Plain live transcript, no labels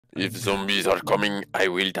If zombies are coming, I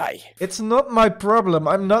will die. It's not my problem.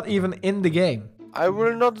 I'm not even in the game. I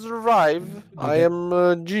will not survive. I am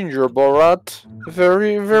a ginger Borat.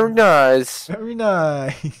 Very, very nice. Very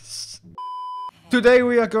nice. Today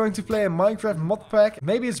we are going to play a Minecraft mod pack.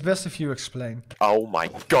 Maybe it's best if you explain. Oh my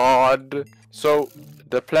god. So,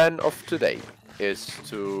 the plan of today is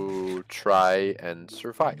to try and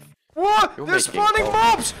survive. What? You're They're making spawning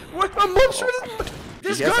mobs! What? A mobs with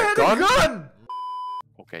This He guy has a had a gun!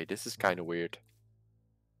 Okay, this is kind of weird.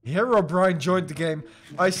 Herobrine joined the game.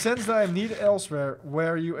 I sense that I am needed elsewhere,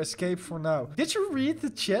 where you escape for now. Did you read the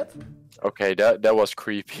chat? Okay, that was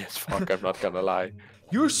creepy as fuck, I'm not gonna lie.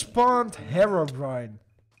 You spawned Herobrine.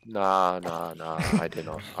 Nah, I did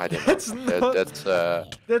not. That's not... That's not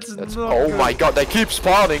oh good. my god, they keep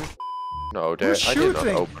spawning! No, I Who's did not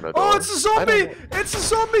shooting? open it. Oh, it's a zombie! It's a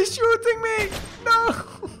zombie shooting me! No!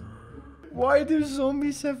 Why do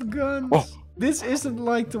zombies have guns? Oh. This isn't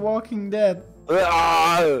like The Walking Dead.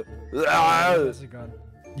 I'm There's a gun.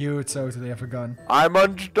 You totally have a gun.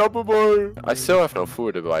 unstoppable! I still have no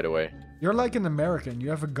food, by the way. You're like an American.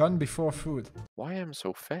 You have a gun before food. Why am I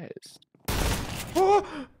so fast? Oh!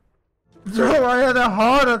 Bro, I had a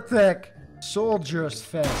heart attack! Soldiers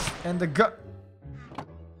fast. And the gun...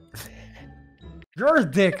 You're a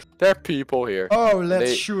dick! There are people here. Oh,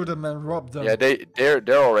 let's shoot them and rob them. Yeah,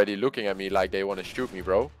 they're already looking at me like they want to shoot me,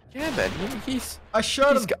 bro. Yeah, man, he's... I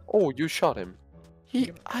shot him! Oh, you shot him.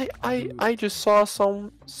 I just saw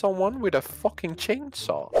someone with a fucking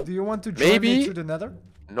chainsaw. Do you want to join me to the nether?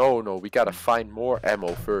 No, we gotta find more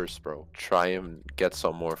ammo first, bro. Try and get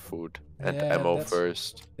some more food and ammo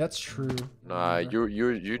first. That's true. Nah,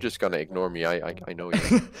 you're just gonna ignore me. I know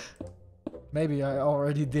you. Maybe I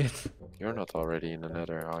already did. You're not already in the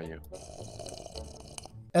nether, are you?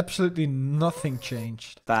 Absolutely nothing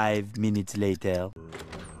changed. 5 minutes later.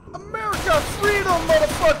 America, freedom,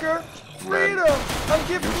 motherfucker! Freedom! I'm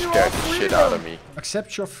giving you all scared the freedom! shit out of me.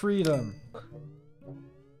 Accept your freedom.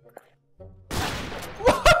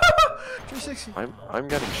 360. I'm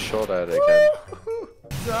getting shot at again.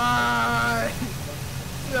 Die!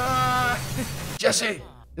 Die! Jesse!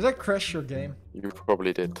 Did I crash your game? You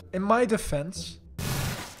probably did. In my defense...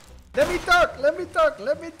 Let me talk! Let me talk!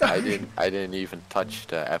 Let me talk! I didn't even touch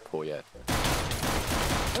the apple yet.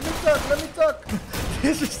 Let me talk! Let me talk!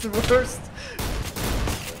 This is the worst!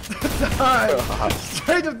 Die!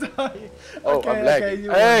 Straight up die! Oh, okay, I'm lagging.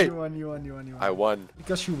 Okay, you won. I won.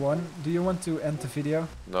 Because you won, do you want to end the video?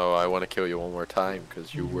 No, I want to kill you one more time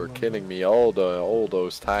because you were killing me all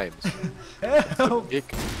those times. Help! That's a big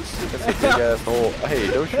asshole. Hey,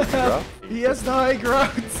 don't shoot me, bro. He has the high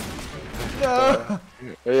ground! No!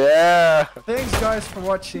 Yeah! Thanks guys for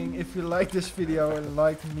watching. If you like this video and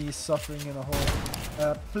like me suffering in a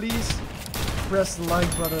hole, please press the like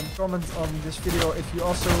button, comment on this video if you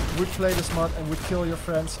also would play this mod and would kill your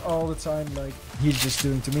friends all the time like he's just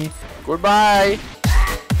doing to me. Goodbye!